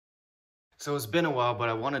So it's been a while, but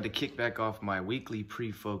I wanted to kick back off my weekly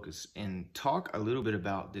pre-focus and talk a little bit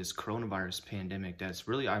about this coronavirus pandemic that's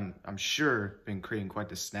really, I'm sure, been creating quite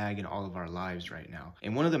the snag in all of our lives right now.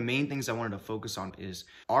 And one of the main things I wanted to focus on is,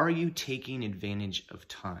 are you taking advantage of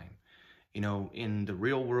time? You know, in the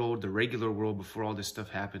real world, the regular world, before all this stuff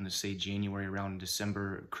happened, let's say January, around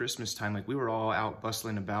December, Christmas time, like we were all out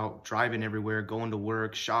bustling about, driving everywhere, going to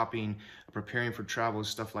work, shopping, preparing for travel,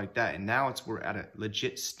 stuff like that. And now we're at a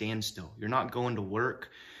legit standstill. You're not going to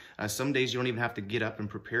work. Some days you don't even have to get up and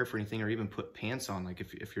prepare for anything or even put pants on. Like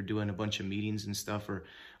if you're doing a bunch of meetings and stuff or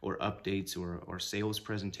updates or sales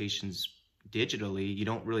presentations digitally, you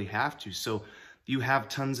don't really have to. So you have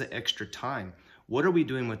tons of extra time. What are we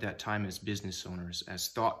doing with that time as business owners, as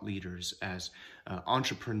thought leaders, as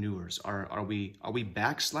entrepreneurs? Are we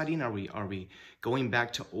backsliding? Are we going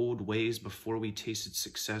back to old ways before we tasted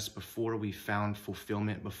success, before we found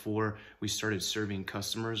fulfillment, before we started serving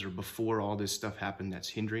customers, or before all this stuff happened that's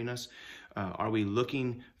hindering us? Are we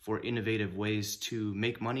looking for innovative ways to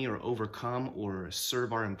make money or overcome or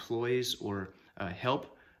serve our employees or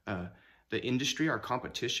help the industry, our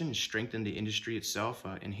competition, strengthen the industry itself,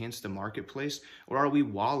 enhance the marketplace? Or are we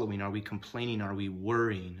wallowing? Are we complaining? Are we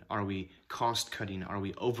worrying? Are we cost cutting? Are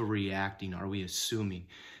we overreacting? Are we assuming?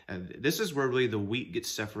 This is where really the wheat gets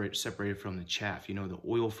separated from the chaff, you know, the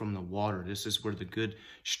oil from the water. This is where the good,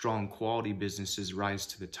 strong, quality businesses rise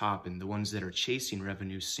to the top and the ones that are chasing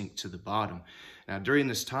revenue sink to the bottom. Now, during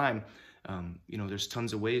this time, you know, there's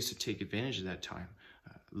tons of ways to take advantage of that time.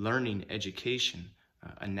 Learning, education,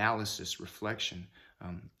 analysis, reflection.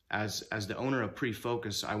 As the owner of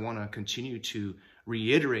PreFocus, I want to continue to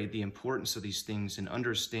reiterate the importance of these things and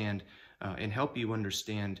understand and help you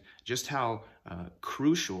understand just how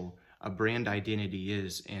crucial a brand identity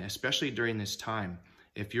is, and especially during this time.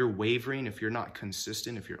 If you're wavering, if you're not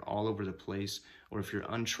consistent, if you're all over the place, or if you're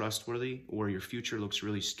untrustworthy, or your future looks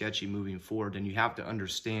really sketchy moving forward, then you have to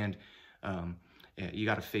understand you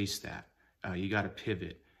got to face that. You got to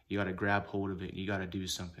pivot. You got to grab hold of it. You got to do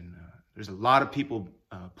something. There's a lot of people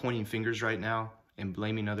pointing fingers right now and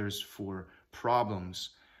blaming others for problems,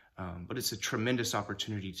 but it's a tremendous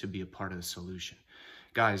opportunity to be a part of the solution.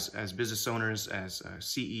 Guys, as business owners, as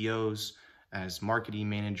CEOs, as marketing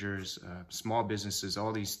managers, small businesses,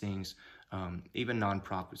 all these things, even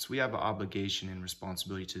nonprofits, we have an obligation and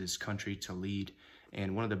responsibility to this country to lead.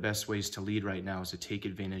 And one of the best ways to lead right now is to take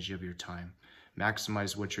advantage of your time.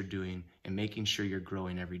 Maximize what you're doing and making sure you're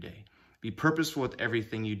growing every day. Be purposeful with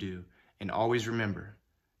everything you do, and always remember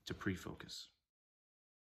to pre-focus.